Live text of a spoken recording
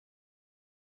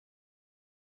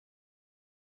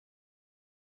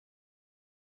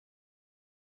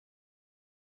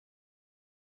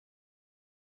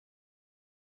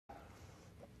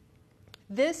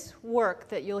This work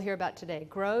that you'll hear about today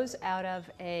grows out of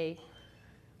a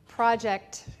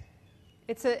project.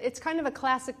 It's kind of a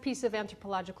classic piece of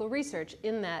anthropological research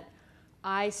in that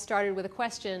I started with a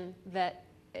question that,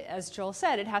 as Joel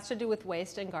said, it has to do with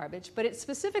waste and garbage, but it's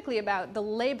specifically about the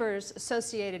labors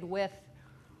associated with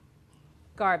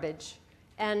garbage.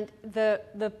 And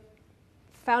the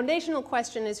foundational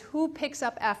question is, who picks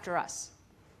up after us?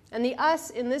 And the us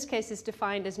in this case is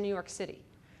defined as New York City.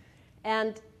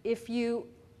 And if you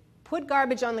put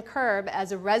garbage on the curb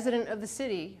as a resident of the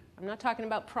city, I'm not talking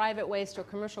about private waste or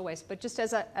commercial waste, but just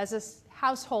as a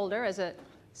householder, as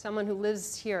someone who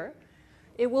lives here,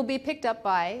 it will be picked up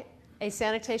by a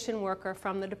sanitation worker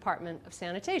from the Department of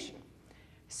Sanitation.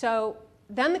 So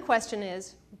then the question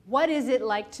is, what is it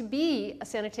like to be a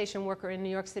sanitation worker in New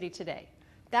York City today?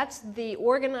 That's the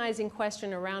organizing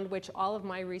question around which all of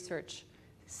my research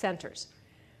centers.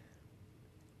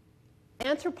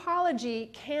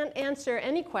 Anthropology can't answer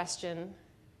any question,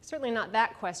 certainly not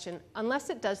that question,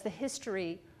 unless it does the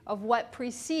history of what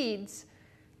precedes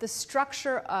the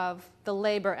structure of the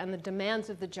labor and the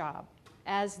demands of the job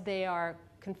as they are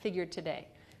configured today.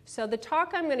 So the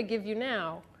talk I'm going to give you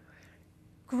now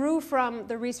grew from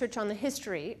the research on the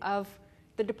history of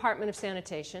the Department of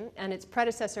Sanitation and its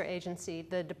predecessor agency,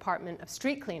 the Department of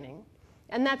Street Cleaning.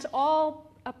 And that's all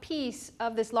a piece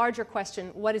of this larger question,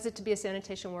 what is it to be a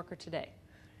sanitation worker today?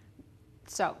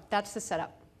 So that's the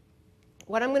setup.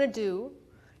 What I'm going to do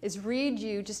is read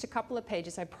you just a couple of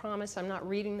pages. I promise I'm not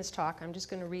reading this talk. I'm just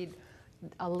going to read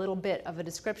a little bit of a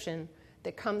description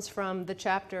that comes from the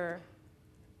chapter.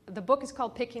 The book is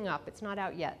called Picking Up. It's not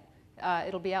out yet.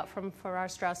 It'll be out from Farrar,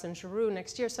 Straus, and Giroux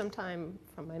next year sometime,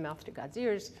 From My Mouth to God's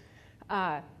Ears.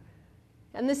 And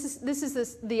this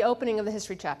is the opening of the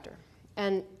history chapter.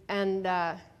 And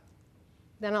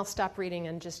then I'll stop reading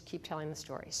and just keep telling the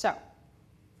story. So,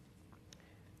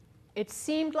 it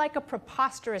seemed like a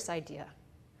preposterous idea.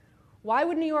 Why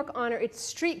would New York honor its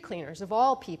street cleaners, of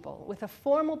all people, with a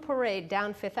formal parade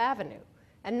down Fifth Avenue?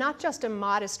 And not just a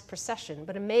modest procession,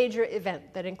 but a major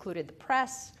event that included the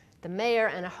press, the mayor,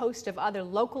 and a host of other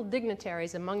local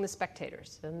dignitaries among the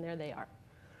spectators. And there they are.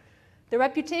 The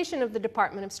reputation of the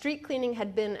Department of Street Cleaning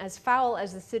had been as foul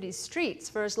as the city's streets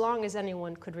for as long as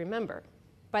anyone could remember.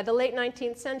 By the late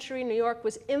 19th century, New York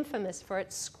was infamous for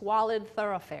its squalid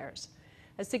thoroughfares.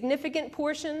 A significant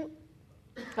portion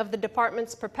of the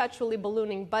department's perpetually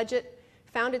ballooning budget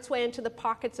found its way into the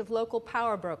pockets of local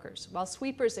power brokers, while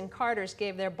sweepers and carters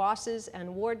gave their bosses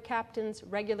and ward captains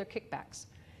regular kickbacks.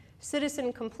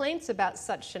 Citizen complaints about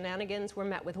such shenanigans were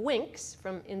met with winks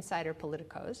from insider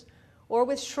politicos, or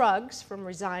with shrugs from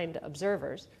resigned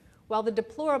observers, while the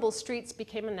deplorable streets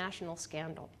became a national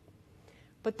scandal.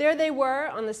 But there they were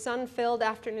on the sun-filled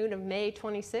afternoon of May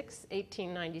 26,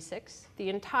 1896, the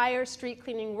entire street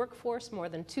cleaning workforce, more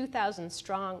than 2,000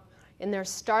 strong, in their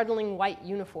startling white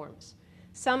uniforms.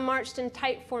 Some marched in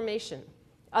tight formation.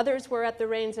 Others were at the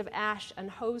reins of ash and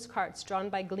hose carts drawn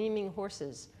by gleaming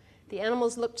horses. The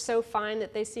animals looked so fine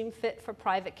that they seemed fit for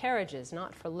private carriages,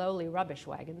 not for lowly rubbish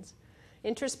wagons.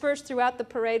 Interspersed throughout the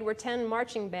parade were 10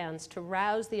 marching bands to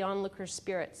rouse the onlookers'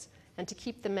 spirits and to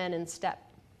keep the men in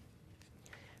step.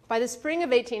 By the spring of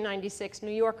 1896,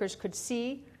 New Yorkers could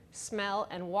see, smell,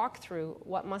 and walk through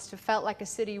what must have felt like a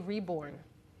city reborn.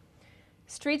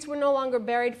 Streets were no longer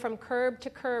buried from curb to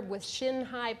curb with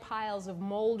shin-high piles of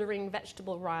moldering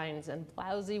vegetable rinds and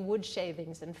lousy wood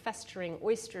shavings and festering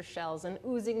oyster shells and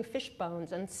oozing fish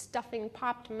bones and stuffing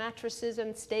popped mattresses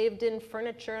and staved-in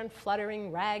furniture and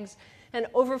fluttering rags and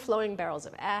overflowing barrels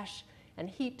of ash and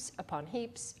heaps upon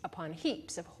heaps upon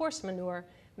heaps of horse manure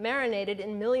marinated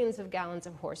in millions of gallons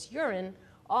of horse urine,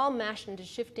 all mashed into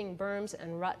shifting berms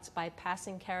and ruts by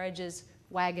passing carriages,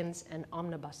 wagons, and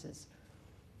omnibuses.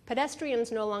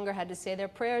 Pedestrians no longer had to say their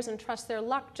prayers and trust their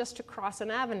luck just to cross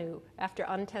an avenue after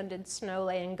untended snow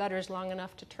lay in gutters long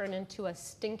enough to turn into a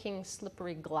stinking,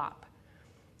 slippery glop.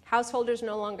 Householders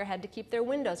no longer had to keep their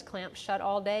windows clamped shut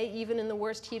all day, even in the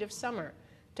worst heat of summer,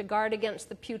 to guard against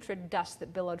the putrid dust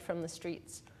that billowed from the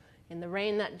streets. In the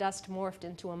rain, that dust morphed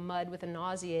into a mud with a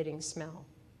nauseating smell.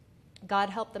 God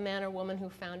help the man or woman who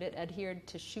found it adhered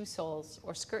to shoe soles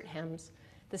or skirt hems.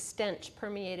 The stench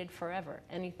permeated forever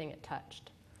anything it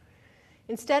touched.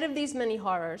 Instead of these many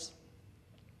horrors,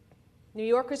 New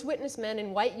Yorkers witnessed men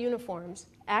in white uniforms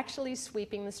actually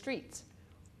sweeping the streets.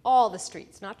 All the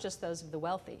streets, not just those of the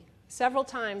wealthy, several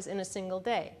times in a single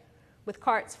day, with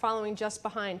carts following just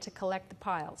behind to collect the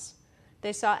piles.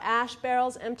 They saw ash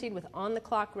barrels emptied with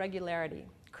on-the-clock regularity.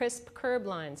 Crisp curb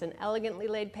lines and elegantly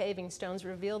laid paving stones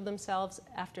revealed themselves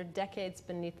after decades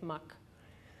beneath muck.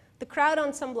 The crowd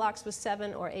on some blocks was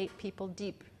 7 or 8 people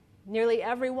deep. Nearly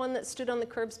everyone that stood on the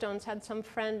curbstones had some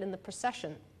friend in the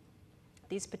procession.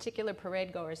 These particular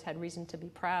parade goers had reason to be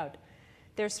proud.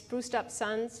 Their spruced up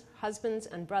sons, husbands,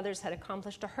 and brothers had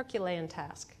accomplished a Herculean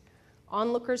task.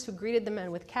 Onlookers who greeted the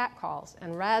men with catcalls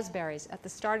and raspberries at the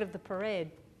start of the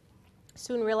parade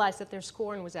soon realized that their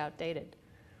scorn was outdated.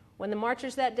 When the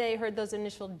marchers that day heard those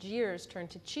initial jeers turn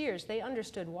to cheers, they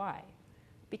understood why.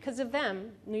 Because of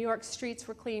them, New York's streets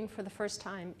were cleaned for the first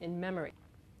time in memory.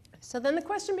 So then the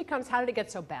question becomes, how did it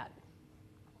get so bad?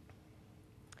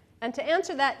 And to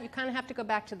answer that, you kind of have to go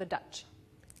back to the Dutch.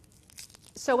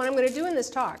 So what I'm going to do in this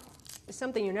talk is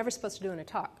something you're never supposed to do in a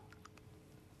talk,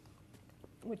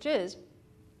 which is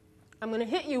I'm going to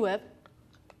hit you with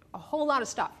a whole lot of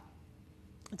stuff.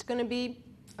 It's going to be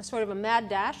a sort of a mad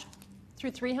dash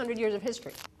through 300 years of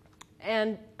history.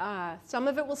 And some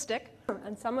of it will stick,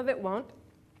 and some of it won't.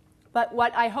 But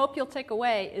what I hope you'll take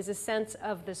away is a sense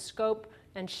of the scope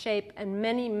and shape and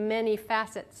many, many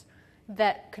facets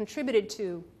that contributed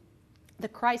to the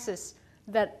crisis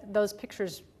that those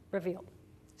pictures revealed.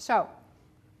 So,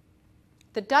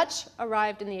 the Dutch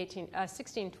arrived in the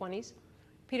 1620s.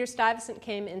 Peter Stuyvesant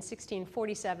came in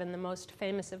 1647, the most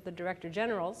famous of the Director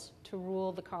Generals, to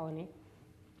rule the colony.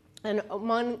 And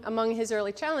among his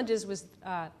early challenges was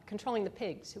controlling the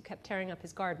pigs, who kept tearing up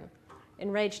his garden.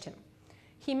 Enraged him.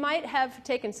 He might have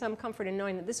taken some comfort in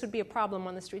knowing that this would be a problem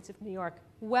on the streets of New York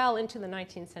well into the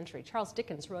 19th century. Charles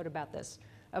Dickens wrote about this,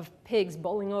 of pigs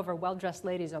bowling over well-dressed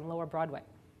ladies on Lower Broadway.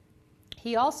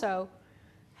 He also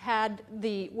had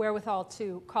the wherewithal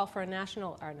to call for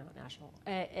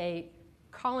a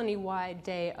colony-wide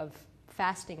day of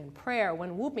fasting and prayer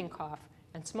when whooping cough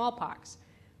and smallpox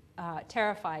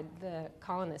terrified the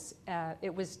colonists.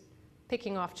 It was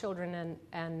picking off children,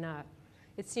 and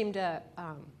it seemed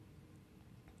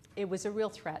it was a real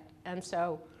threat. And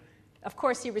so, of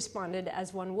course, he responded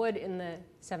as one would in the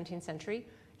 17th century.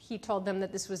 He told them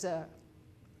that this was a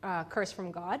curse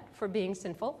from God for being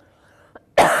sinful.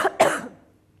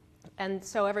 And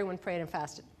so everyone prayed and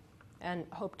fasted and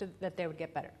hoped that they would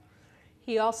get better.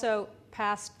 He also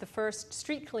passed the first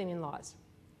street cleaning laws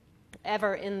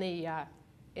ever in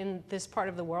this part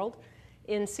of the world.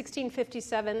 In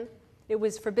 1657, it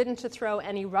was forbidden to throw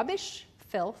any rubbish,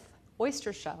 filth,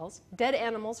 oyster shells, dead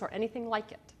animals, or anything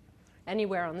like it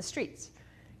anywhere on the streets.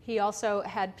 He also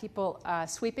had people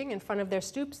sweeping in front of their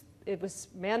stoops. It was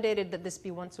mandated that this be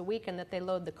once a week and that they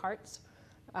load the carts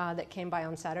that came by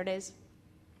on Saturdays,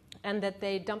 and that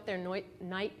they dump their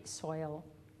night soil,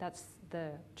 that's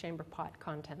the chamber pot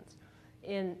contents,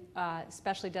 in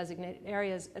specially designated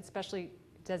areas at specially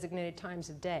designated times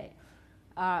of day.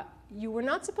 You were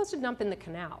not supposed to dump in the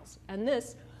canals, and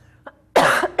this,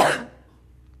 the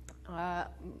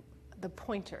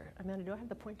pointer. Amanda, do I have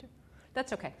the pointer?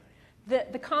 That's okay.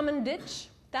 The common ditch,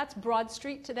 that's Broad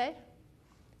Street today,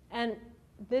 and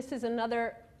this is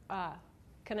another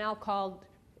canal called,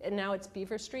 and now it's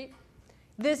Beaver Street.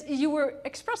 You were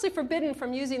expressly forbidden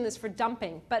from using this for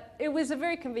dumping, but it was a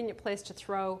very convenient place to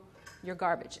throw your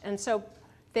garbage. And so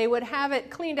they would have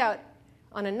it cleaned out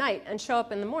on a night and show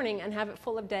up in the morning and have it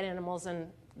full of dead animals and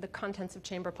the contents of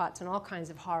chamber pots and all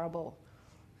kinds of horrible,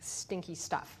 stinky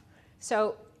stuff.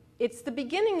 So it's the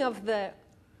beginning of the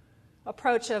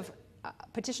approach of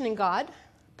petitioning God,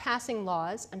 passing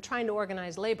laws, and trying to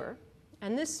organize labor.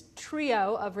 And this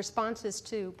trio of responses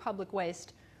to public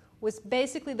waste was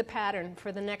basically the pattern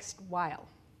for the next while.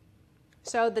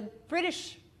 So the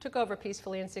British took over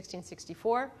peacefully in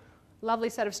 1664.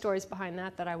 Lovely set of stories behind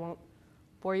that I won't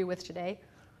bore you with today.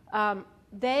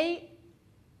 They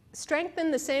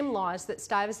strengthened the same laws that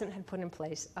Stuyvesant had put in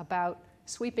place about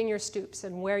sweeping your stoops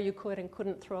and where you could and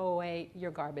couldn't throw away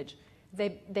your garbage.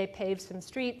 They paved some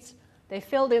streets. They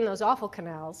filled in those awful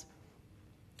canals.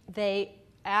 They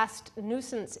asked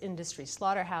nuisance industries,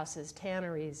 slaughterhouses,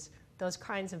 tanneries, those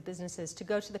kinds of businesses to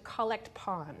go to the collect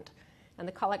pond. And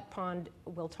the collect pond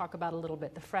we'll talk about a little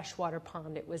bit, the freshwater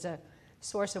pond. It was a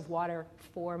source of water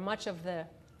for much of the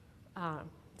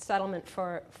settlement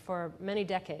for many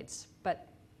decades, but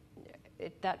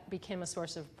that became a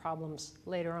source of problems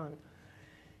later on.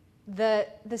 The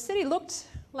city looked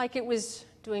like it was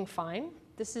doing fine.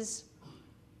 This is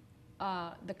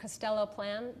the Costello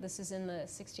Plan. This is in the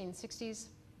 1660s.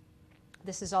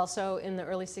 This is also in the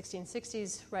early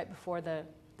 1660s, right before the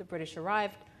British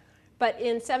arrived. But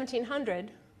in 1700,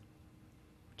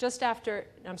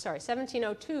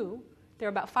 1702, there were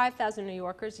about 5,000 New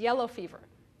Yorkers. Yellow fever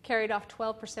carried off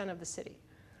 12% of the city,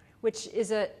 which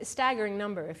is a staggering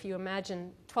number if you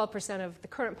imagine 12% of the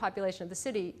current population of the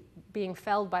city being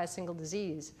felled by a single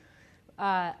disease.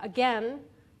 Again,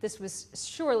 This was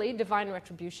surely divine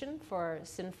retribution for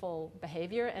sinful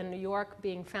behavior, and New York,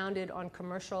 being founded on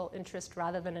commercial interest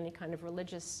rather than any kind of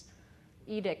religious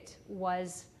edict,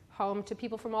 was home to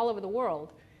people from all over the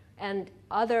world. And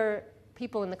other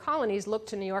people in the colonies looked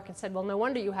to New York and said, well, no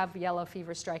wonder you have yellow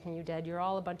fever striking you dead. You're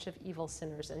all a bunch of evil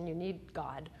sinners, and you need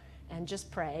God, and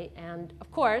just pray. And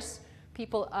of course,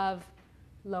 people of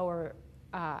lower,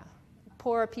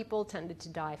 poorer people tended to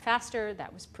die faster.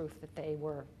 That was proof that they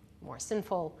were more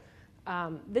sinful.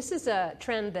 This is a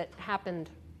trend that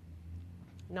happened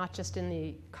not just in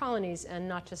the colonies and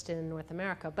not just in North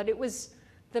America, but it was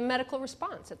the medical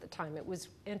response at the time. It was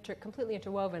completely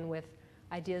interwoven with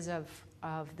ideas of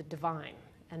the divine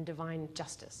and divine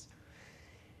justice.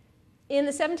 In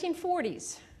the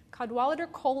 1740s, Cadwallader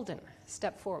Colden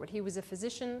stepped forward. He was a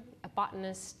physician, a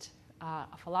botanist,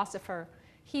 a philosopher.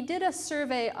 He did a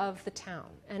survey of the town,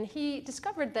 and he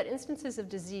discovered that instances of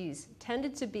disease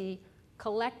tended to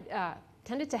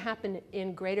happen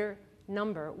in greater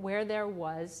number where there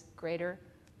was greater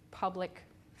public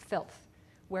filth,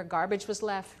 where garbage was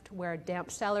left, where damp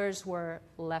cellars were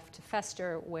left to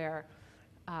fester, where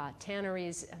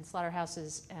tanneries and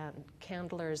slaughterhouses and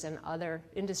candlers and other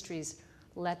industries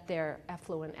let their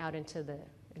effluent out into the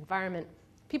environment.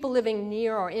 People living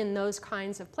near or in those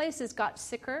kinds of places got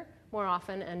sicker more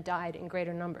often and died in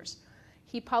greater numbers.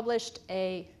 He published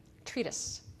a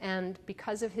treatise, and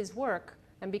because of his work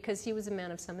and because he was a man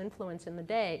of some influence in the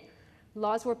day,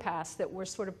 laws were passed that were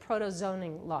sort of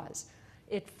proto-zoning laws.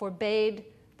 It forbade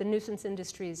the nuisance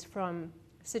industries from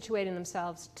situating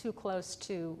themselves too close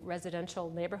to residential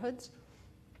neighborhoods.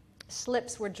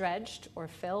 Slips were dredged or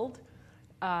filled.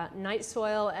 Night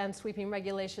soil and sweeping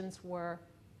regulations were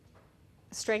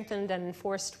strengthened and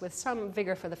enforced with some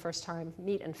vigor for the first time.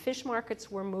 Meat and fish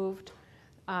markets were moved,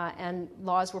 and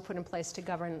laws were put in place to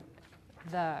govern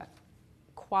the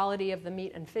quality of the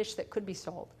meat and fish that could be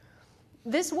sold.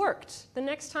 This worked. The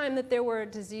next time that there were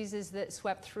diseases that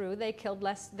swept through, they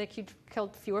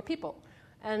killed fewer people.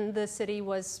 And the city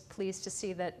was pleased to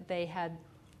see that they had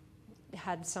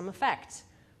some effect.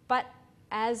 But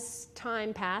as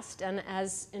time passed and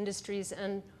as industries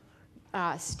and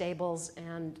stables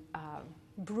and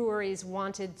breweries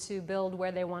wanted to build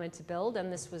where they wanted to build,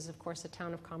 and this was, of course, a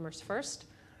town of commerce first,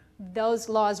 those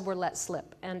laws were let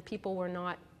slip, and people were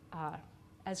not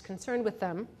as concerned with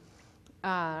them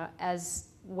as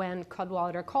when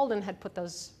Cadwallader Colden had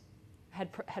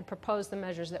proposed the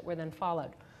measures that were then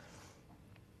followed.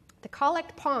 The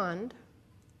Collect Pond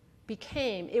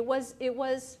it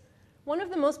was one of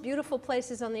the most beautiful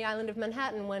places on the island of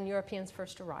Manhattan when Europeans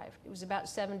first arrived. It was about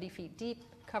 70 feet deep,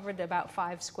 covered about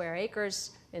 5 square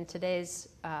acres in today's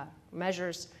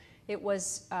measures. It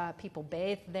was, people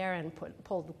bathed there and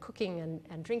pulled cooking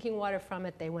and drinking water from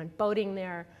it. They went boating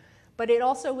there. But it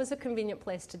also was a convenient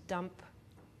place to dump,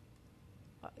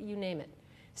 you name it.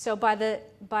 So by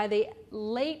the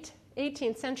late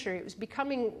 18th century, it was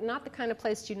becoming not the kind of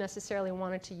place you necessarily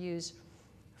wanted to use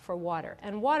for water.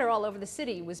 And water all over the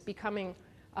city was becoming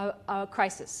a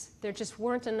crisis. There just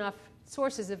weren't enough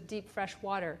sources of deep, fresh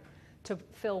water to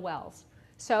fill wells.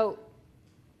 So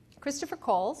Christopher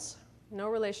Coles, no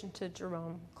relation to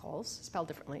Jerome Coles, spelled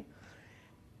differently,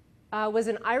 was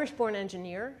an Irish-born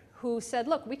engineer who said,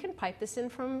 look, we can pipe this in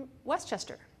from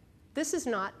Westchester. This is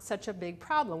not such a big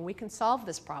problem. We can solve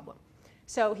this problem.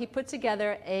 So he put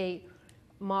together a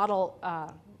model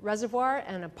reservoir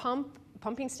and a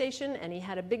pumping station, and he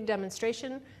had a big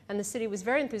demonstration, and the city was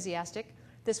very enthusiastic.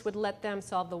 This would let them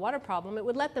solve the water problem. It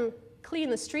would let them clean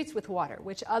the streets with water,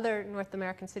 which other North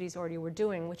American cities already were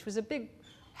doing, which was a big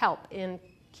help in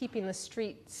keeping the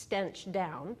street stench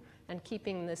down and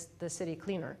keeping the city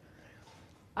cleaner.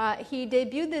 He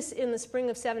debuted this in the spring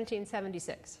of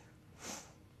 1776.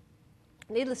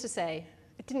 Needless to say,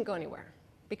 it didn't go anywhere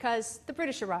because the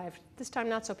British arrived, this time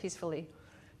not so peacefully.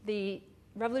 The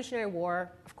Revolutionary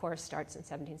War, of course, starts in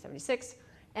 1776,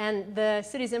 and the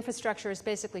city's infrastructure is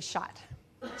basically shot.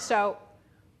 So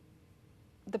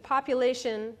the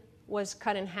population was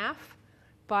cut in half.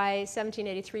 By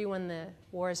 1783, when the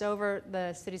war is over,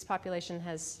 the city's population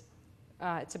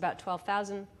it's about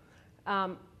 12,000.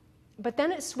 But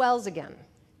then it swells again.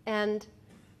 And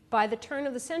by the turn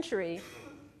of the century,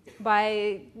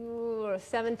 by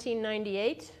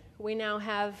 1798, we now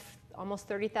have almost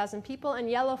 30,000 people, and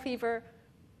yellow fever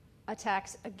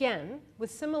attacks again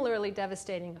with similarly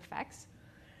devastating effects.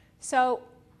 So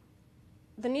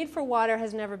the need for water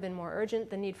has never been more urgent.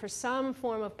 The need for some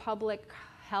form of public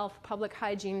health, public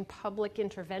hygiene, public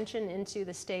intervention into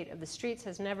the state of the streets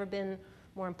has never been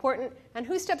more important. And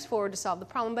who steps forward to solve the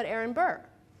problem but Aaron Burr?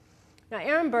 Now,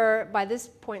 Aaron Burr, by this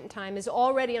point in time, is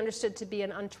already understood to be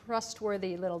an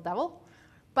untrustworthy little devil,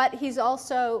 but he's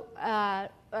also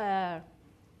a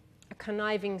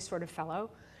conniving sort of fellow.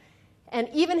 And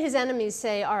even his enemies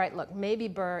say, all right, look, maybe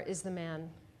Burr is the man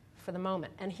for the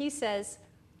moment. And he says,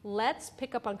 let's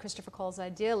pick up on Christopher Cole's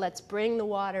idea. Let's bring the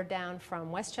water down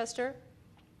from Westchester.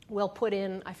 We'll put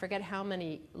in, I forget how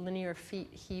many linear feet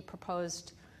he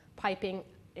proposed piping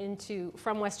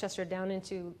from Westchester down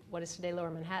into what is today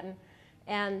Lower Manhattan.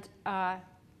 And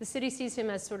the city sees him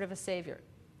as sort of a savior.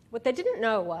 What they didn't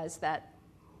know was that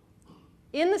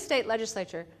in the state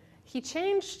legislature, he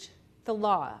changed the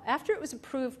law. After it was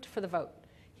approved for the vote,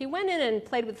 he went in and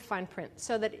played with the fine print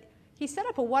so that he set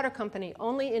up a water company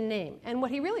only in name. And what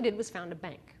he really did was found a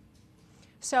bank.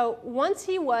 So once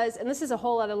he was, and this is a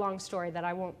whole other long story that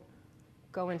I won't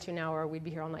go into now or we'd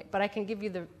be here all night, but I can give you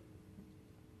the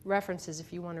references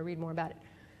if you want to read more about it.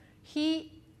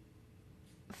 He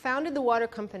founded the water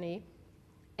company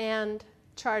and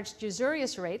charged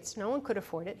usurious rates. No one could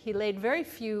afford it. He laid very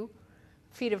few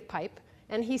feet of pipe.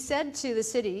 And he said to the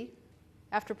city,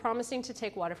 after promising to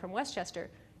take water from Westchester,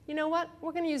 you know what?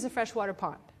 We're going to use a freshwater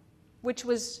pond, which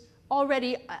was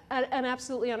already an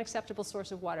absolutely unacceptable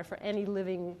source of water for any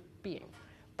living being.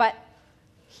 But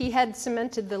he had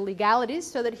cemented the legalities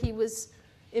so that he was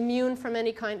immune from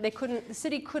any kind. The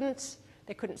city couldn't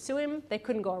sue him. They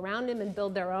couldn't go around him and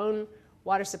build their own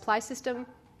water supply system.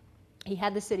 He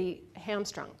had the city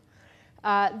hamstrung.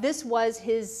 This was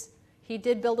he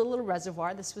did build a little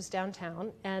reservoir. This was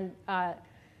downtown. And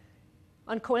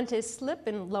on Coente's Slip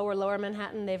in lower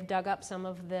Manhattan, they've dug up some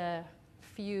of the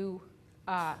few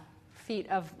feet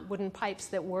of wooden pipes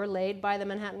that were laid by the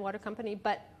Manhattan Water Company.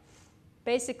 But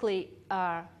basically,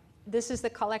 this is the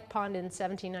collect pond in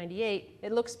 1798.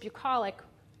 It looks bucolic,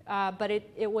 but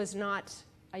it was not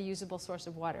a usable source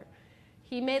of water.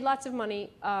 He made lots of money.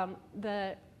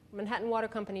 The Manhattan Water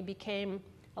Company became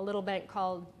a little bank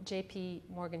called J.P.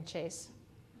 Morgan Chase.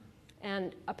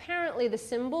 And apparently the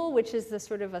symbol, which is the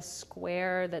sort of a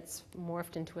square that's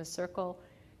morphed into a circle,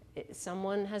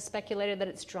 someone has speculated that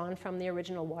it's drawn from the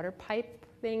original water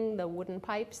piping, the wooden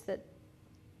pipes that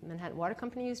Manhattan Water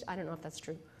Company used. I don't know if that's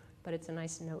true, but it's a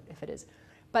nice note if it is.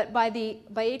 But by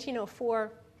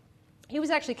 1804, he was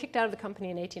actually kicked out of the company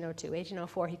in 1802.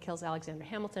 1804, he kills Alexander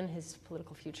Hamilton. His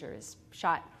political future is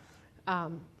shot.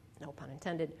 No pun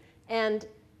intended. And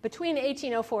between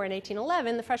 1804 and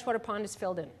 1811, the freshwater pond is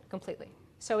filled in completely.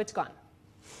 So it's gone.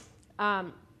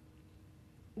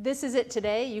 This is it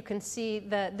today. You can see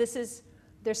there's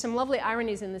some lovely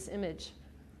ironies in this image.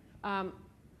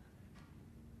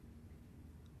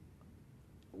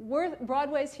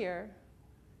 Broadway's here.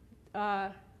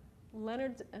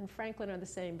 Leonard and Franklin are the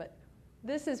same, but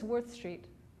this is Worth Street.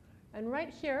 And right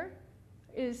here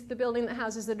is the building that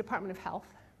houses the Department of Health.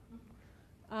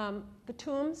 The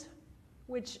Tombs,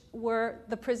 which were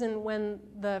the prison when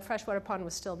the freshwater pond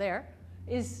was still there,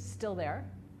 is still there.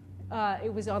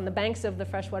 It was on the banks of the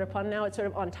freshwater pond. Now it's sort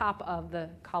of on top of the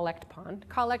collect pond.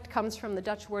 Collect comes from the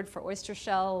Dutch word for oyster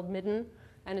shell, midden,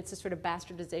 and it's a sort of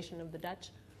bastardization of the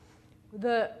Dutch.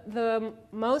 The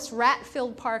most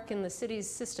rat-filled park in the city's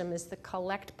system is the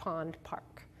Collect Pond Park.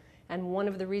 And one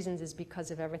of the reasons is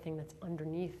because of everything that's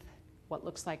underneath what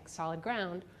looks like solid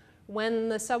ground. When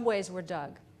the subways were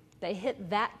dug, they hit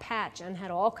that patch and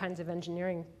had all kinds of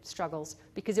engineering struggles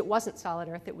because it wasn't solid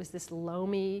earth. It was this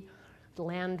loamy,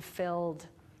 land-filled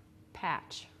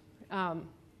patch.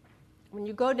 When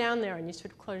you go down there and you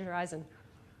sort of close your eyes and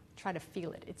try to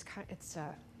feel it,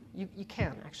 you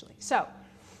can actually. So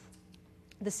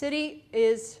the city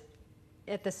is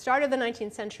at the start of the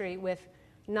 19th century with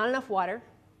not enough water.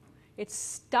 It's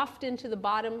stuffed into the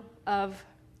bottom of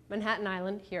Manhattan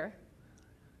Island here.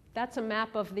 That's a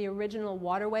map of the original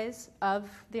waterways of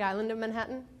the island of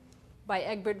Manhattan by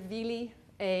Egbert Wiely,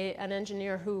 an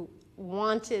engineer who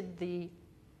wanted the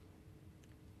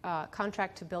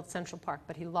contract to build Central Park,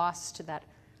 but he lost to that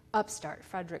upstart,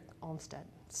 Frederick Olmsted.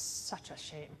 Such a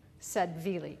shame, said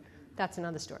Wiely. That's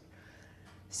another story.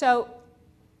 So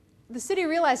the city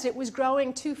realized it was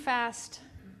growing too fast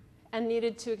and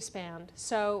needed to expand.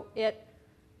 So it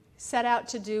set out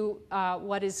to do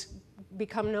what is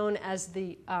become known as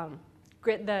the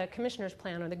commissioner's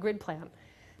plan or the grid plan.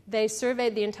 They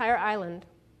surveyed the entire island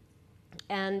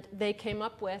and they came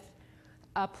up with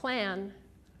a plan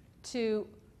to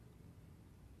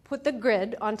put the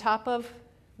grid on top of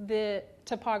the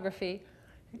topography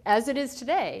as it is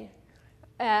today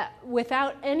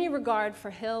without any regard for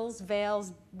hills,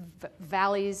 vales,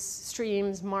 valleys,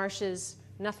 streams, marshes,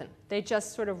 nothing. They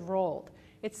just sort of rolled.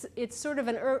 It's sort of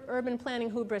an urban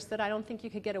planning hubris that I don't think you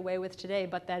could get away with today,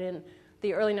 but that in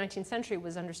the early 19th century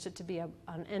was understood to be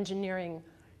an engineering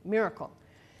miracle.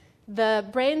 The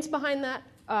brains behind that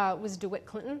was DeWitt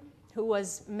Clinton, who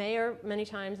was mayor many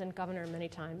times and governor many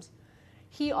times.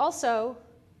 He also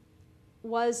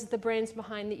was the brains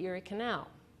behind the Erie Canal.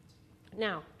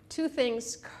 Now, two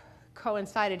things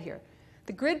coincided here.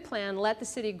 The grid plan let the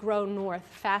city grow north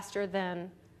faster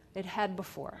than it had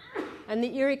before. And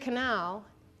the Erie Canal,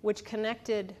 which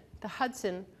connected the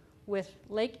Hudson with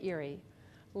Lake Erie,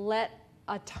 let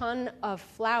a ton of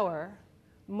flour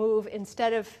move.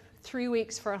 Instead of 3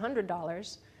 weeks for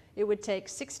 $100, it would take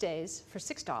 6 days for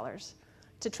 $6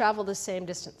 to travel the same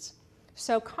distance.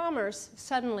 So commerce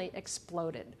suddenly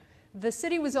exploded. The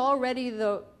city was already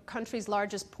the country's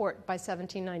largest port by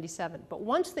 1797, but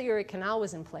once the Erie Canal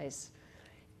was in place,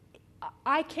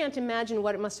 I can't imagine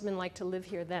what it must have been like to live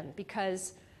here then,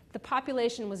 because the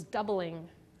population was doubling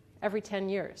every 10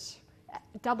 years,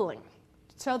 doubling,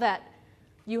 so that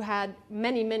you had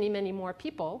many, many, many more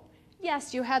people.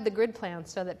 Yes, you had the grid plan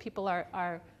so that people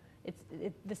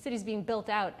the city's being built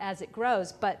out as it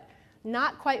grows, but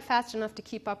not quite fast enough to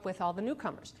keep up with all the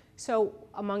newcomers. So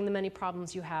among the many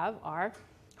problems you have are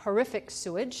horrific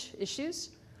sewage issues,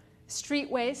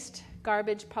 street waste,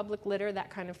 garbage, public litter,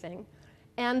 that kind of thing,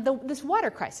 and this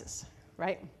water crisis,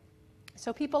 right?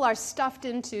 So people are stuffed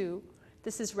into,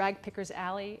 this is Rag Pickers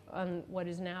Alley on what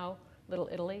is now Little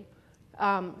Italy.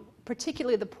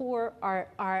 Particularly the poor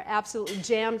are absolutely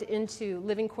jammed into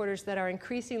living quarters that are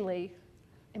increasingly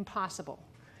impossible.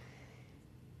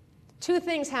 Two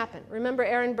things happen. Remember,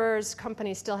 Aaron Burr's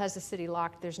company still has the city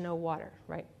locked. There's no water,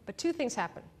 right? But two things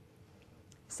happen.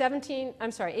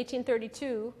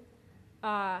 1832.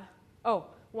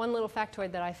 One little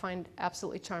factoid that I find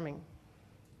absolutely charming.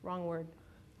 Wrong word.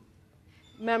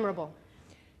 Memorable.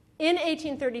 In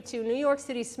 1832, New York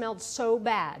City smelled so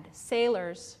bad,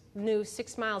 sailors knew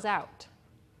 6 miles out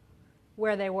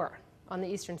where they were on the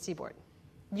eastern seaboard.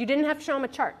 You didn't have to show them a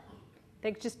chart.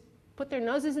 They just put their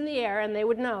noses in the air and they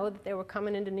would know that they were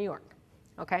coming into New York.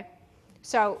 Okay?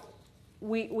 So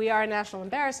we are a national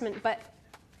embarrassment, but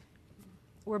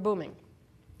we're booming.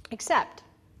 Except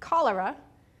cholera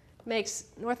makes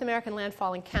North American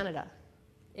landfall in Canada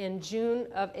in June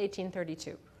of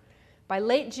 1832. By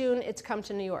late June, it's come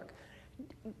to New York.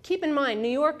 Keep in mind, New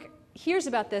York hears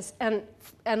about this and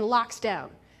locks down.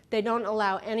 They don't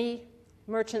allow any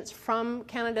merchants from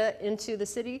Canada into the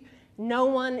city. No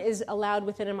one is allowed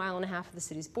within 1.5 miles of the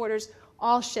city's borders.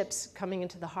 All ships coming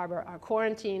into the harbor are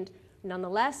quarantined.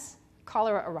 Nonetheless,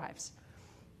 cholera arrives.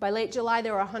 By late July,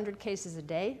 there were 100 cases a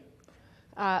day.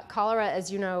 Cholera,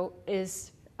 as you know,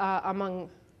 is among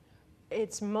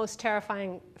its most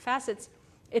terrifying facets.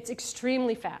 It's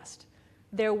extremely fast.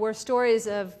 There were stories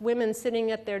of women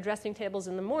sitting at their dressing tables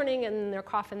in the morning and their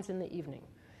coffins in the evening.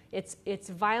 It's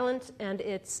violent, and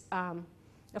it's,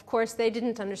 of course, they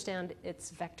didn't understand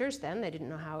its vectors then. They didn't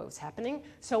know how it was happening.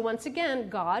 So once again,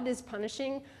 God is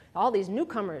punishing all these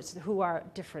newcomers who are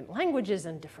different languages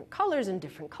and different colors and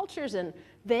different cultures, and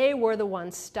they were the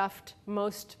ones stuffed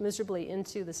most miserably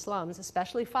into the slums,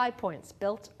 especially 5 Points,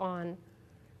 built on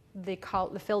the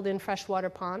filled-in freshwater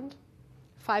pond.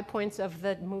 5 Points of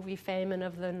the movie fame and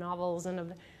of the novels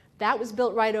and that was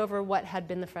built right over what had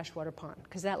been the freshwater pond,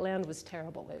 because that land was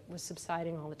terrible. It was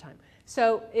subsiding all the time.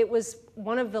 So it was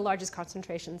one of the largest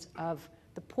concentrations of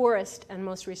the poorest and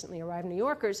most recently arrived New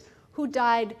Yorkers who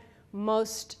died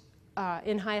most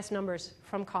in highest numbers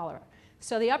from cholera.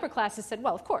 So the upper classes said,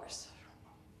 well, of course,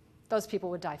 those people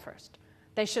would die first.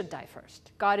 They should die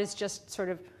first. God is just sort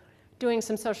of doing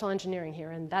some social engineering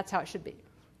here, and that's how it should be.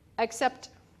 Except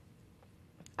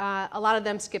a lot of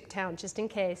them skipped town just in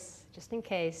case.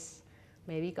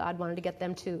 Maybe God wanted to get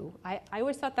them too. I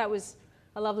always thought that was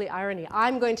a lovely irony.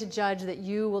 I'm going to judge that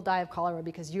you will die of cholera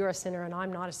because you're a sinner and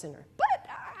I'm not a sinner. But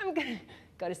I'm going to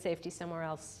go to safety somewhere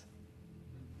else.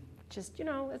 Just,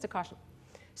 it's a caution.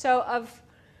 So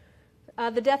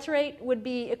the death rate would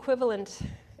be equivalent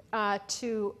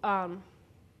to,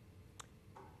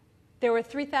 there were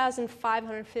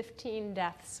 3,515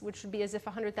 deaths, which would be as if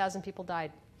 100,000 people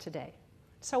died today.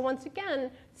 So once again,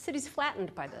 the city's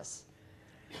flattened by this.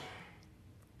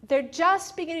 They're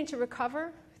just beginning to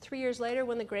recover 3 years later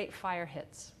when the Great Fire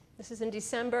hits. This is in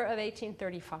December of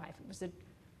 1835. It was a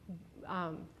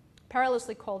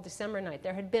perilously cold December night.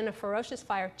 There had been a ferocious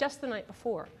fire just the night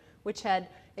before, which had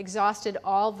exhausted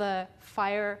all the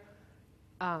fire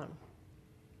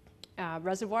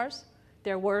reservoirs.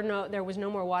 There was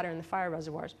no more water in the fire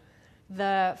reservoirs.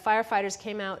 The firefighters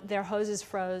came out, their hoses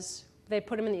froze. They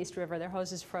put them in the East River. Their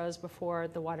hoses froze before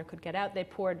the water could get out. They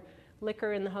poured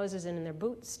liquor in the hoses and in their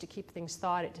boots to keep things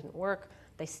thawed. It didn't work.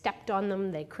 They stepped on them.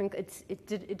 They crinkled. It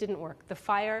didn't work. The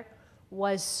fire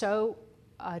was so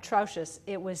atrocious,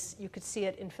 you could see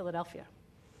it in Philadelphia.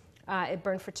 It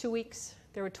burned for 2 weeks.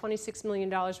 There were $26 million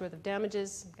worth of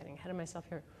damages. I'm getting ahead of myself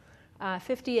here.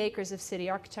 50 acres of city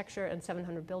architecture and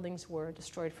 700 buildings were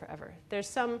destroyed forever. There's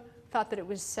some thought that it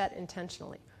was set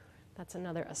intentionally. That's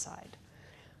another aside.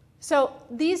 So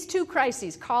these two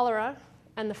crises, cholera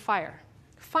and the fire,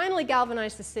 finally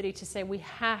galvanized the city to say we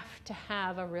have to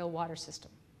have a real water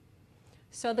system.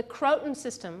 So the Croton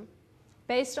system,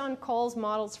 based on Cole's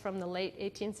models from the late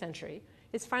 18th century,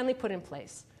 is finally put in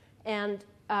place. And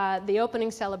the opening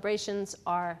celebrations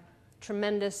are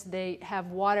tremendous. They have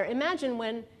water. Imagine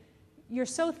when you're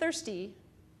so thirsty,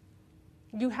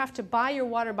 you have to buy your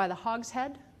water by the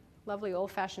hogshead, lovely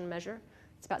old-fashioned measure.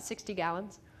 It's about 60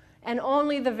 gallons. And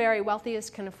only the very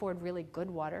wealthiest can afford really good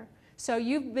water. So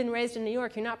you've been raised in New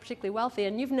York, you're not particularly wealthy,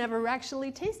 and you've never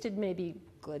actually tasted maybe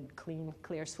good, clean,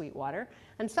 clear, sweet water.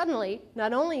 And suddenly,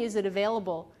 not only is it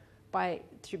available by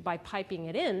piping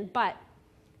it in, but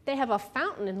they have a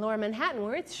fountain in Lower Manhattan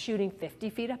where it's shooting 50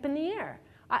 feet up in the air.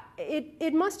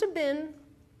 It must have been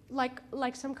like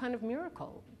some kind of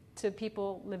miracle to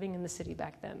people living in the city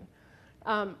back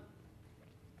then.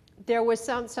 There was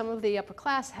some of the upper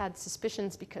class had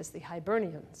suspicions because the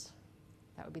Hibernians,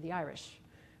 that would be the Irish,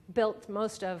 built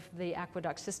most of the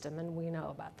aqueduct system, and we know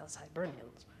about those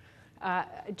Hibernians.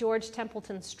 George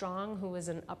Templeton Strong, who was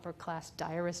an upper class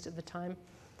diarist at the time,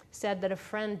 said that a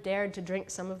friend dared to drink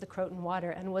some of the Croton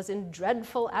water and was in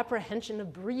dreadful apprehension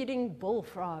of breeding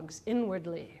bullfrogs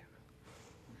inwardly.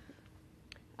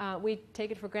 We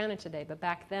take it for granted today, but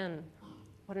back then,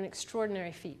 what an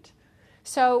extraordinary feat.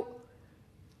 So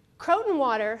Croton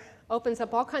water opens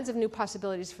up all kinds of new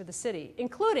possibilities for the city,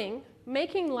 including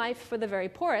making life for the very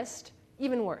poorest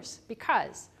even worse,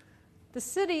 because the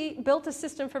city built a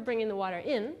system for bringing the water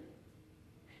in,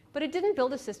 but it didn't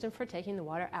build a system for taking the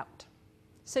water out.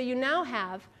 So you now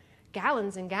have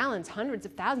gallons and gallons, hundreds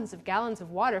of thousands of gallons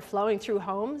of water flowing through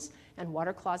homes and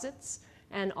water closets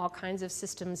and all kinds of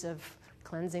systems of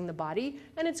cleansing the body,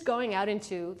 and it's going out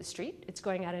into the street, it's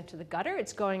going out into the gutter,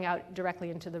 it's going out directly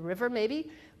into the river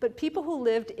maybe, but people who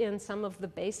lived in some of the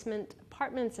basement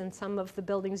apartments and some of the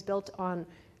buildings built on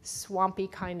swampy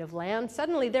kind of land,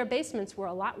 suddenly their basements were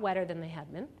a lot wetter than they had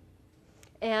been,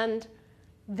 and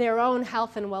their own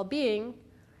health and well-being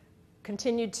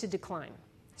continued to decline.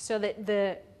 So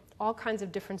that all kinds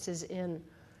of differences in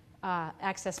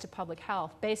access to public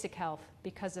health, basic health,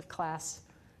 because of class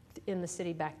in the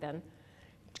city back then.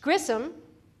 Grissom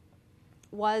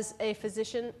was a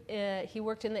physician. He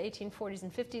worked in the 1840s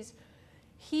and 50s.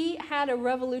 He had a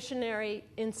revolutionary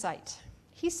insight.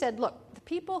 He said, look, the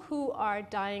people who are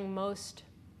dying most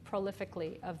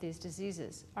prolifically of these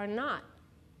diseases are not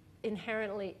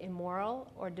inherently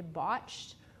immoral or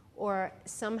debauched or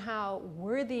somehow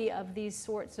worthy of these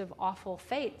sorts of awful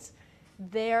fates.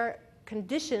 Their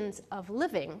conditions of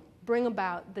living bring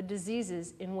about the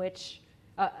diseases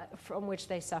from which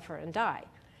they suffer and die.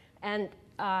 And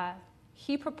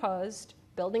he proposed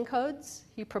building codes.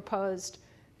 He proposed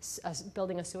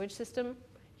building a sewage system.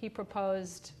 He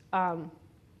proposed,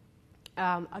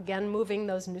 again, moving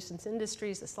those nuisance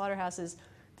industries, the slaughterhouses.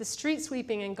 The street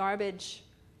sweeping and garbage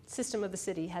system of the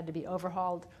city had to be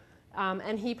overhauled.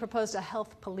 And he proposed a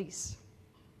health police.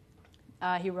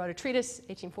 He wrote a treatise,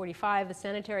 1845, The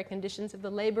Sanitary Conditions of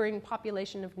the Laboring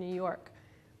Population of New York.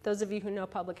 Those of you who know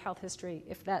public health history,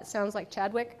 if that sounds like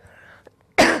Chadwick,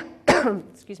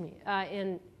 excuse me,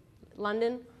 in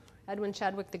London, Edwin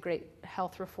Chadwick, the great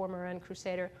health reformer and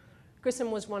crusader,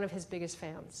 Grissom was one of his biggest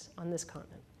fans on this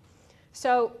continent.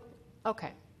 So,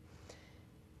 okay.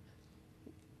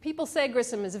 People say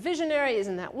Grissom is a visionary,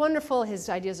 isn't that wonderful, his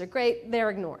ideas are great, they're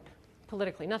ignored.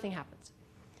 Politically, nothing happens.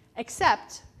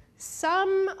 Except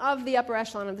some of the upper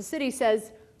echelon of the city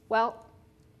says, well,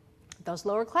 those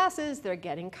lower classes, they're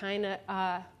getting kind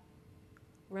of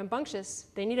rambunctious.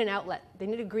 They need an outlet. They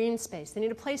need a green space. They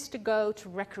need a place to go to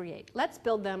recreate. Let's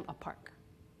build them a park.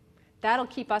 That'll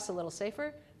keep us a little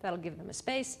safer. That'll give them a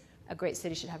space. A great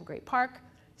city should have a great park.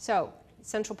 So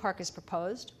Central Park is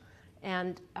proposed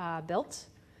and built.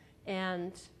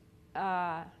 And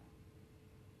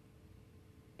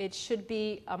it should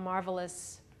be a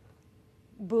marvelous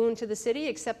boon to the city,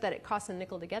 except that it costs a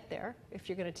nickel to get there if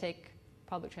you're going to take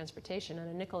public transportation, and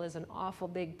a nickel is an awful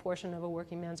big portion of a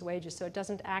working man's wages, so it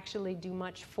doesn't actually do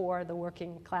much for the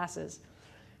working classes.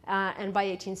 And by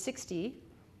 1860,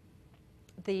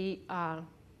 the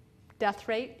death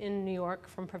rate in New York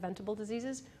from preventable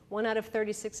diseases, 1 out of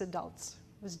 36 adults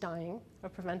was dying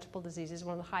of preventable diseases,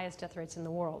 one of the highest death rates in the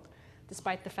world,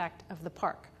 despite the fact of the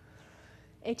park.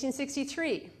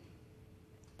 1863,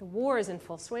 the war is in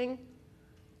full swing.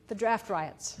 The draft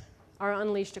riots are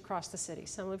unleashed across the city.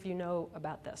 Some of you know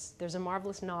about this. There's a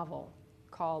marvelous novel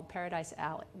called Paradise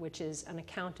Alley, which is an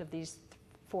account of these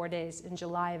 4 days in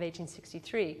July of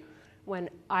 1863, when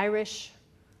Irish,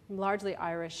 largely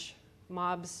Irish,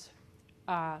 mobs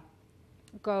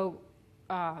go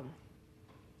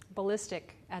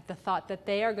ballistic at the thought that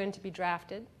they are going to be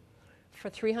drafted for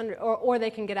 $300, or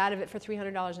they can get out of it for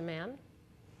 $300 a man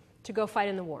to go fight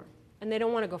in the war. And they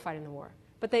don't want to go fight in the war.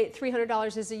 But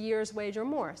 $300 is a year's wage or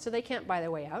more, so they can't buy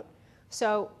their way out.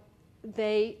 So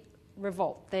they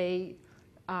revolt. They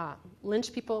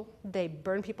lynch people, they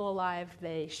burn people alive,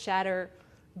 they shatter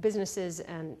businesses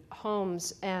and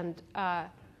homes, and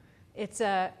it's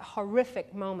a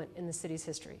horrific moment in the city's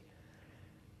history.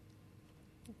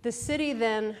 The city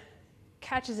then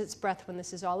catches its breath when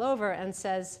this is all over and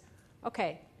says,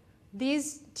 okay,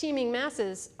 these teeming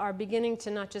masses are beginning to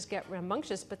not just get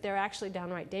rambunctious, but they're actually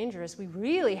downright dangerous. We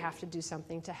really have to do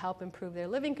something to help improve their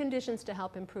living conditions, to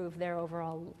help improve their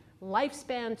overall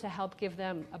lifespan, to help give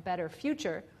them a better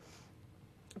future.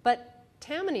 But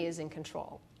Tammany is in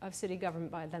control of city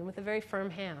government by then with a very firm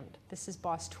hand. This is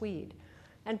Boss Tweed.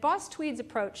 And Boss Tweed's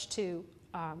approach to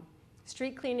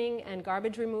street cleaning and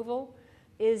garbage removal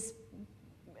is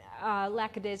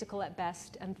lackadaisical at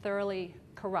best and thoroughly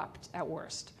corrupt at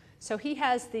worst. So he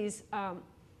has these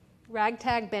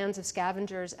ragtag bands of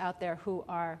scavengers out there who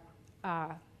are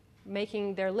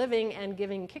making their living and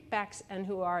giving kickbacks, and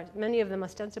who are, many of them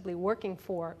ostensibly working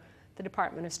for the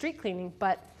Department of Street Cleaning,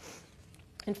 but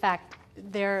in fact,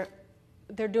 they're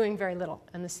doing very little,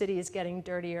 and the city is getting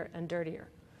dirtier and dirtier.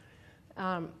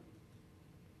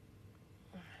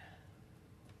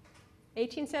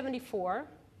 1874,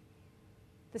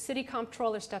 the city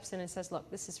comptroller steps in and says, look,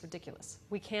 this is ridiculous.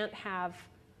 We can't have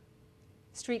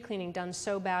street cleaning done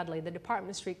so badly. The Department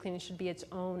of Street Cleaning should be its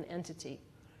own entity.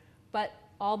 But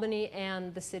Albany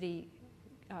and the city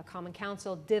Common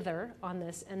Council dither on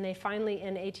this, and they finally,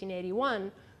 in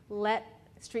 1881, let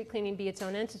street cleaning be its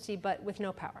own entity, but with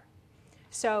no power.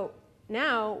 So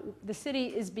now the city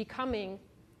is becoming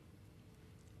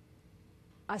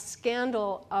a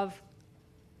scandal of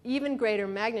even greater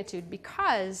magnitude,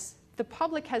 because the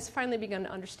public has finally begun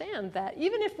to understand that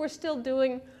even if we're still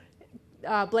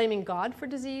blaming God for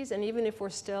disease, and even if we're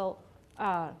still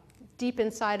deep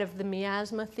inside of the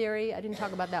miasma theory, I didn't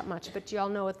talk about that much, but you all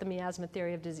know what the miasma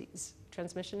theory of disease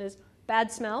transmission is.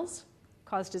 Bad smells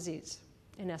cause disease,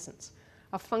 in essence.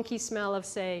 A funky smell of,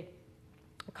 say,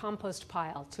 a compost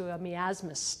pile to a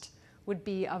miasmist would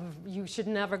be you should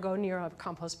never go near a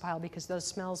compost pile because those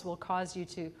smells will cause you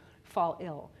to fall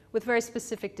ill, with very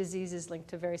specific diseases linked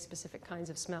to very specific kinds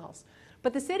of smells.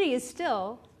 But the city is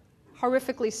still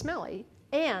horrifically smelly,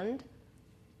 and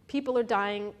people are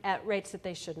dying at rates that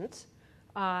they shouldn't.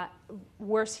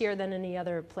 Worse here than any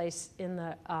other place in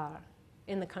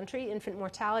the country. Infant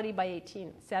mortality by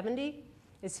 1870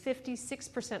 is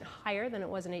 56% higher than it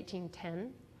was in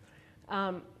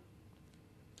 1810.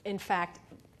 In fact,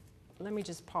 let me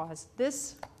just pause.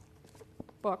 This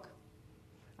book,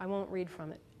 I won't read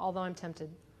from it, although I'm tempted.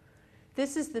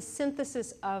 This is the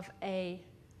synthesis of a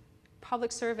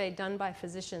public survey done by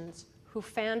physicians who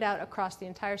fanned out across the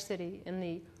entire city in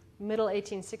the middle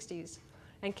 1860s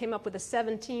and came up with a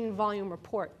 17-volume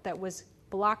report that was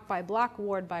block by block,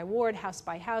 ward by ward, house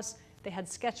by house. They had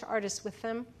sketch artists with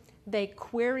them. They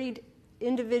queried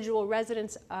individual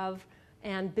residents of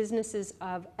and businesses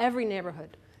of every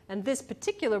neighborhood. And this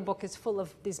particular book is full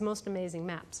of these most amazing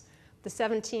maps. The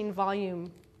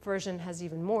 17-volume version has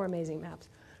even more amazing maps.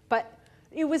 But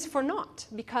it was for naught,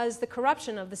 because the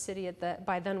corruption of the city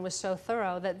by then was so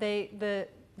thorough that the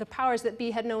powers that be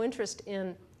had no interest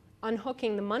in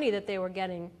unhooking the money that they were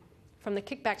getting from the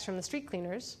kickbacks from the street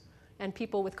cleaners and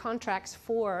people with contracts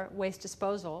for waste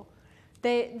disposal.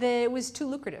 It was too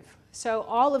lucrative. So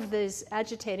all of this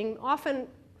agitating, often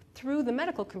through the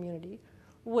medical community,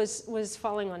 was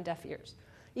falling on deaf ears.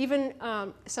 Even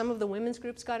some of the women's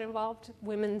groups got involved.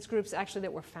 Women's groups actually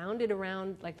that were founded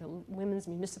around, like the Women's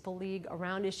Municipal League,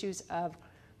 around issues of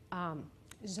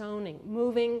zoning,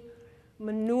 moving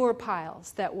manure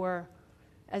piles that were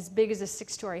as big as a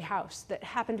 6-story house that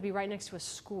happened to be right next to a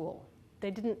school.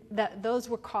 Those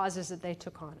were causes that they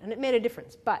took on, and it made a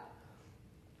difference, but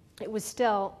it was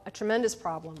still a tremendous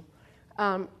problem.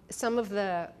 Some of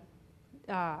the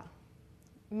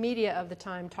media of the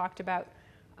time talked about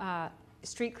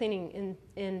street cleaning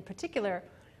in particular,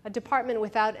 a department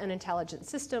without an intelligent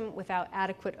system, without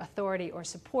adequate authority or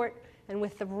support, and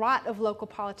with the rot of local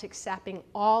politics sapping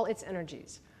all its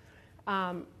energies.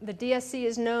 The DSC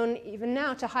is known even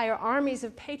now to hire armies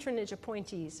of patronage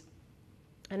appointees,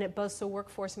 and it boasts a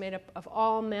workforce made up of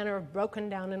all manner of broken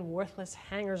down and worthless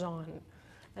hangers-on.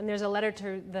 And there's a letter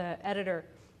to the editor.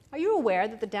 Are you aware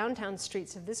that the downtown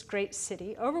streets of this great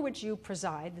city, over which you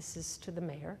preside, this is to the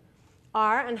mayor,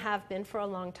 are and have been for a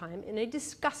long time in a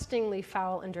disgustingly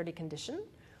foul and dirty condition?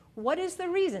 What is the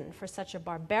reason for such a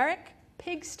barbaric,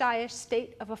 pig-styish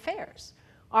state of affairs?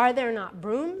 Are there not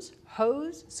brooms,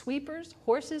 hoes, sweepers,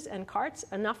 horses, and carts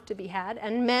enough to be had,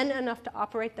 and men enough to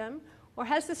operate them? Or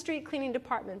has the street cleaning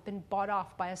department been bought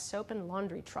off by a soap and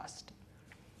laundry trust?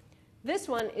 This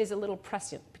one is a little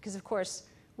prescient because, of course,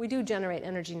 we do generate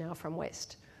energy now from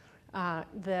waste.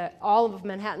 All of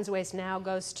Manhattan's waste now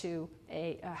goes to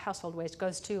household waste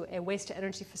goes to a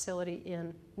waste-to-energy facility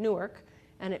in Newark,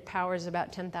 and it powers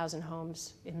about 10,000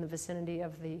 homes in the vicinity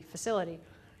of the facility.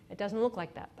 It doesn't look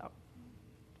like that, though.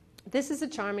 This is a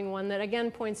charming one that,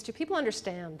 again, points to people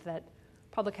understand that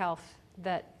public health,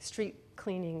 that street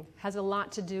cleaning has a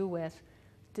lot to do with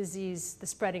disease, the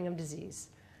spreading of disease.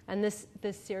 And this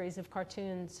series of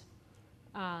cartoons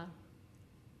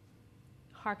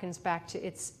harkens back to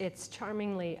it's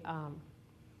charmingly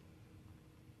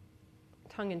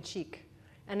tongue-in-cheek.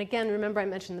 And again, remember I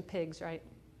mentioned the pigs, right?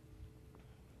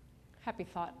 Happy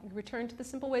thought. We return to the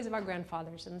simple ways of our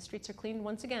grandfathers, and the streets are cleaned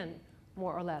once again,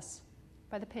 more or less,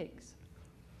 by the pigs.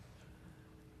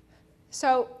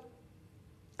 So,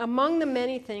 among the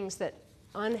many things that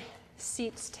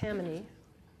unseats Tammany,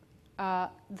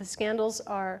 the scandals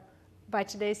are, by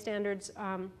today's standards,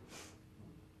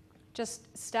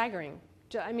 just staggering.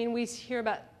 I mean, we hear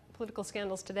about political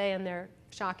scandals today, and they're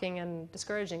shocking and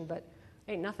discouraging, but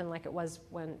ain't nothing like it was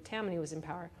when Tammany was in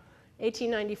power.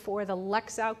 1894, the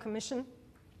Lexow Commission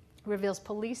reveals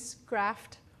police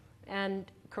graft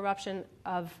and corruption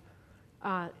of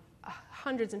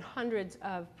hundreds and hundreds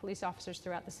of police officers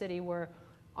throughout the city were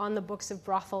on the books of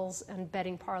brothels and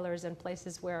betting parlors and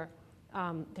places where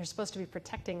they're supposed to be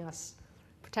protecting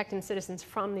citizens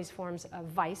from these forms of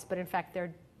vice, but in fact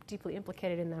they're deeply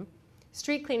implicated in them.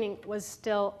 Street cleaning was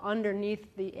still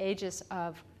underneath the aegis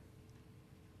of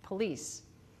police.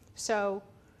 So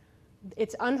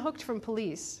it's unhooked from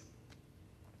police.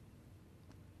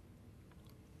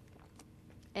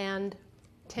 And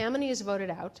Tammany is voted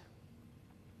out,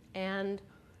 and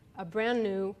a brand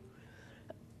new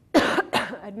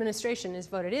administration is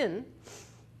voted in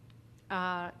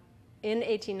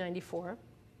 1894.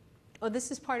 Oh,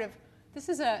 this is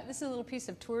a little piece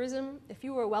of tourism. If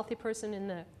you were a wealthy person in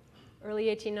the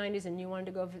early 1890s and you wanted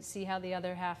to go see how the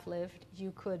other half lived,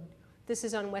 you could. This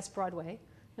is on West Broadway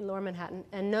in Lower Manhattan,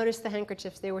 and notice the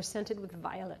handkerchiefs. They were scented with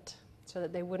violet so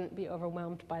that they wouldn't be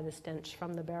overwhelmed by the stench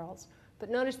from the barrels.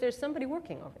 But notice there's somebody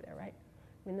working over there, right?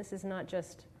 I mean, this is not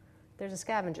just, there's a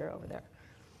scavenger over there.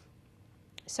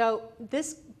 So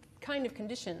this kind of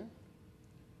condition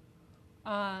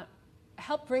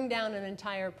helped bring down an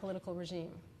entire political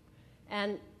regime.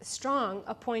 And Strong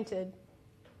appointed,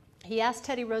 he asked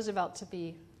Teddy Roosevelt to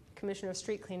be commissioner of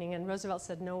street cleaning, and Roosevelt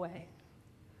said no way.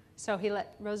 So he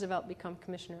let Roosevelt become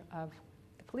commissioner of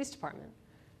the police department.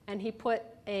 And he put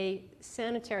a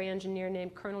sanitary engineer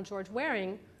named Colonel George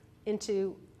Waring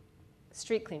into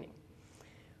street cleaning.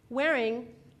 Waring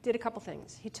did a couple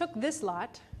things. He took this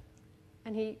lot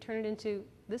and he turned it into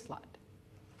this lot.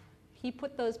 He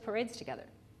put those parades together.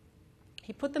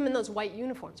 He put them in those white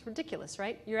uniforms. Ridiculous,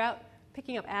 right? You're out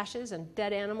picking up ashes and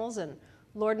dead animals and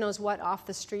Lord knows what off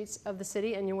the streets of the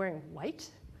city, and you're wearing white?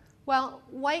 Well,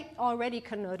 white already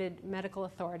connoted medical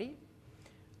authority.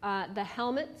 The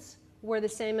helmets were the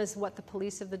same as what the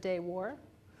police of the day wore.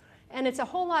 And it's a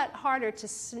whole lot harder to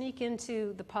sneak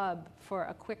into the pub for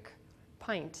a quick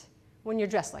pint when you're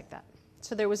dressed like that.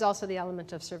 So there was also the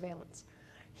element of surveillance.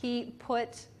 He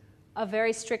put a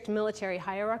very strict military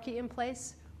hierarchy in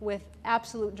place with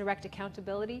absolute direct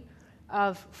accountability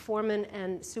of foremen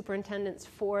and superintendents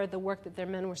for the work that their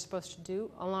men were supposed to do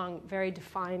along very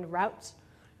defined routes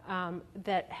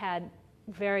that had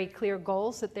very clear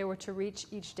goals that they were to reach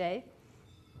each day.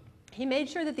 He made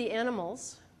sure that the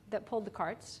animals that pulled the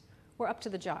carts were up to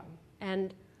the job.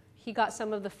 And he got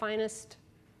some of the finest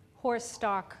horse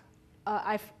stock.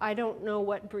 I don't know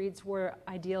what breeds were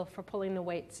ideal for pulling the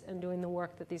weights and doing the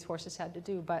work that these horses had to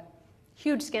do, but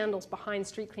huge scandals behind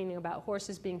street cleaning about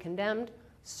horses being condemned,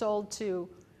 sold to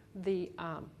the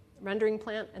rendering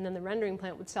plant, and then the rendering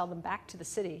plant would sell them back to the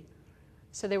city.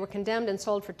 So they were condemned and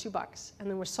sold for $2, and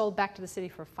then were sold back to the city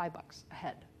for $5 a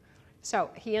head. So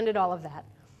he ended all of that.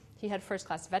 He had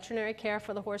first-class veterinary care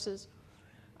for the horses.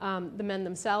 The men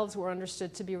themselves were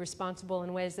understood to be responsible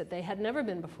in ways that they had never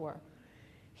been before.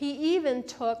 He even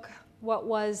took what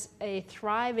was a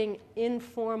thriving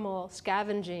informal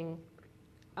scavenging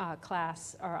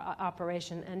class or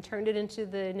operation and turned it into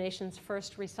the nation's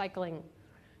first recycling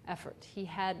effort. He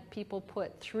had people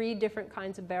put 3 different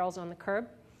kinds of barrels on the curb,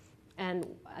 and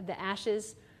the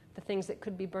ashes, the things that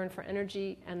could be burned for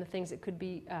energy, and the things that could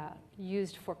be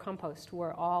used for compost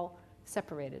were all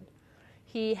separated.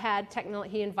 He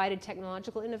invited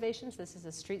technological innovations. This is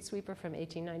a street sweeper from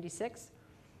 1896.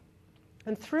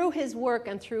 And through his work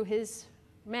and through his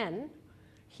men,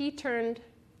 he turned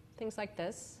things like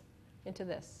this into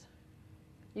this.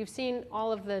 You've seen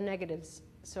all of the negatives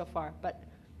so far, but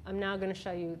I'm now going to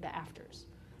show you the afters.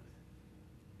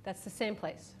 That's the same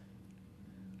place.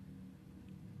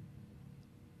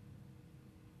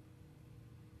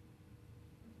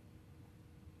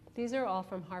 These are all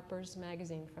from Harper's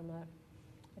Magazine, from a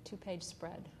 2-page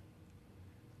spread.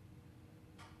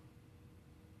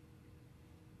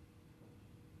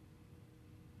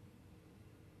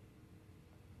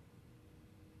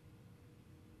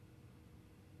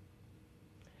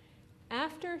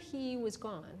 After he was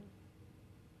gone,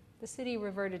 the city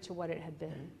reverted to what it had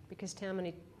been because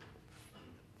Tammany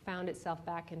found itself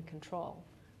back in control.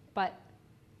 But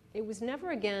it was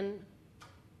never again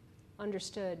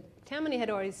understood. Tammany had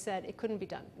already said it couldn't be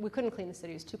done. We couldn't clean the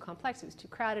city. It was too complex. It was too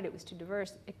crowded. It was too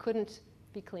diverse. It couldn't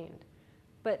be cleaned.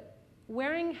 But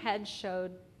Waring had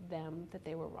showed them that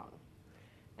they were wrong.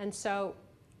 And so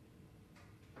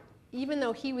even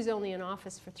though he was only in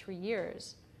office for 3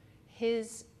 years,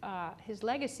 his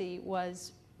legacy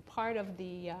was part of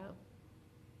the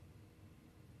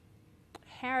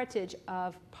heritage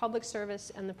of public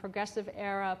service and the progressive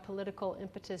era political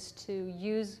impetus to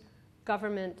use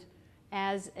government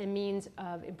as a means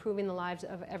of improving the lives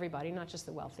of everybody, not just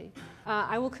the wealthy.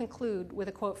 I will conclude with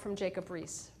a quote from Jacob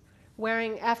Riis.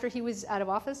 Waring, after he was out of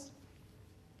office,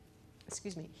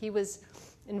 he was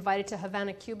invited to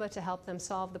Havana, Cuba to help them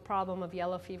solve the problem of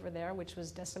yellow fever there, which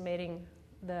was decimating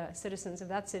the citizens of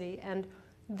that city, and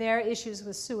their issues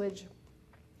with sewage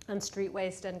and street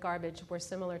waste and garbage were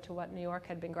similar to what New York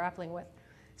had been grappling with.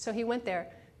 So he went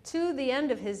there. To the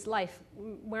end of his life,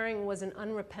 Waring was an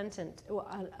unrepentant,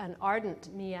 an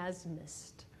ardent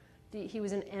miasmist. He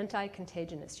was an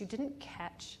anti-contagionist. You didn't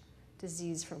catch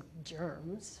disease from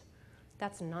germs.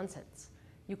 That's nonsense.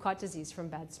 You caught disease from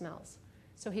bad smells.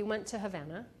 So he went to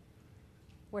Havana,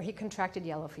 where he contracted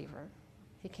yellow fever.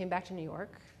 He came back to New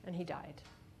York, and he died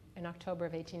in October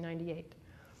of 1898.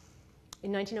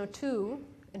 In 1902,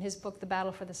 in his book, The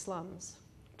Battle for the Slums,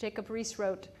 Jacob Riis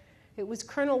wrote, "It was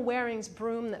Colonel Waring's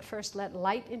broom that first let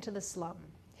light into the slum.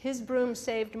 His broom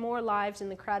saved more lives in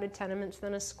the crowded tenements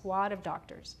than a squad of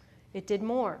doctors. It did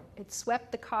more. It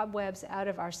swept the cobwebs out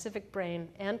of our civic brain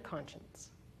and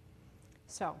conscience."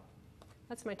 So,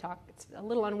 that's my talk. It's a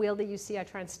little unwieldy. You see, I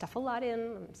try and stuff a lot in.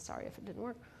 I'm sorry if it didn't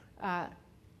work.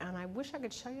 And I wish I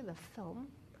could show you the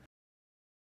film.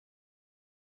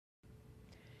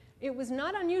 It was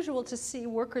not unusual to see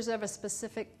workers of a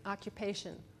specific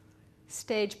occupation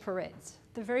stage parades.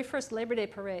 The very first Labor Day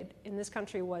parade in this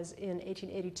country was in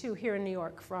 1882 here in New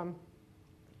York, from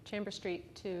Chamber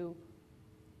Street to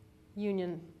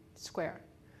Union Square.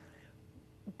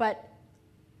 But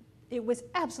it was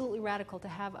absolutely radical to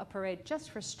have a parade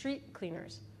just for street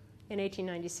cleaners in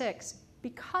 1896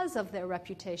 because of their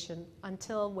reputation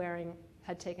until Waring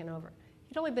had taken over.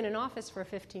 He'd only been in office for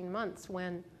 15 months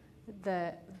when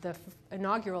the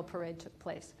inaugural parade took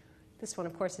place. This one,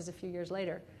 of course, is a few years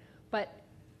later. But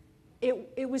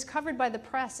it was covered by the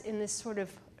press in this sort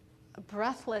of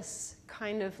breathless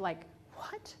kind of like,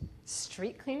 what?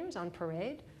 Street cleaners on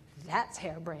parade? That's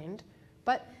harebrained.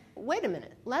 But wait a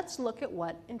minute, let's look at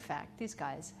what, in fact, these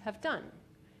guys have done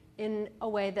in a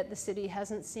way that the city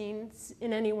hasn't seen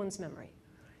in anyone's memory.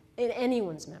 In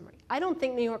anyone's memory. I don't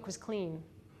think New York was clean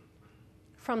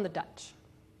from the Dutch.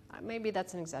 Maybe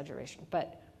that's an exaggeration,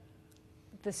 but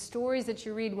the stories that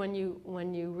you read when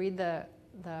you read the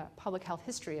public health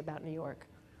history about New York,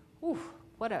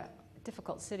 what a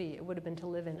difficult city it would have been to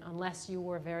live in unless you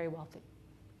were very wealthy.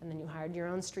 And then you hired your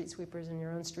own street sweepers and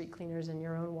your own street cleaners and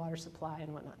your own water supply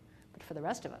and whatnot. But for the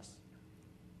rest of us,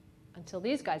 until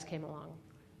these guys came along,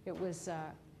 it's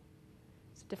a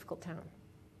difficult town.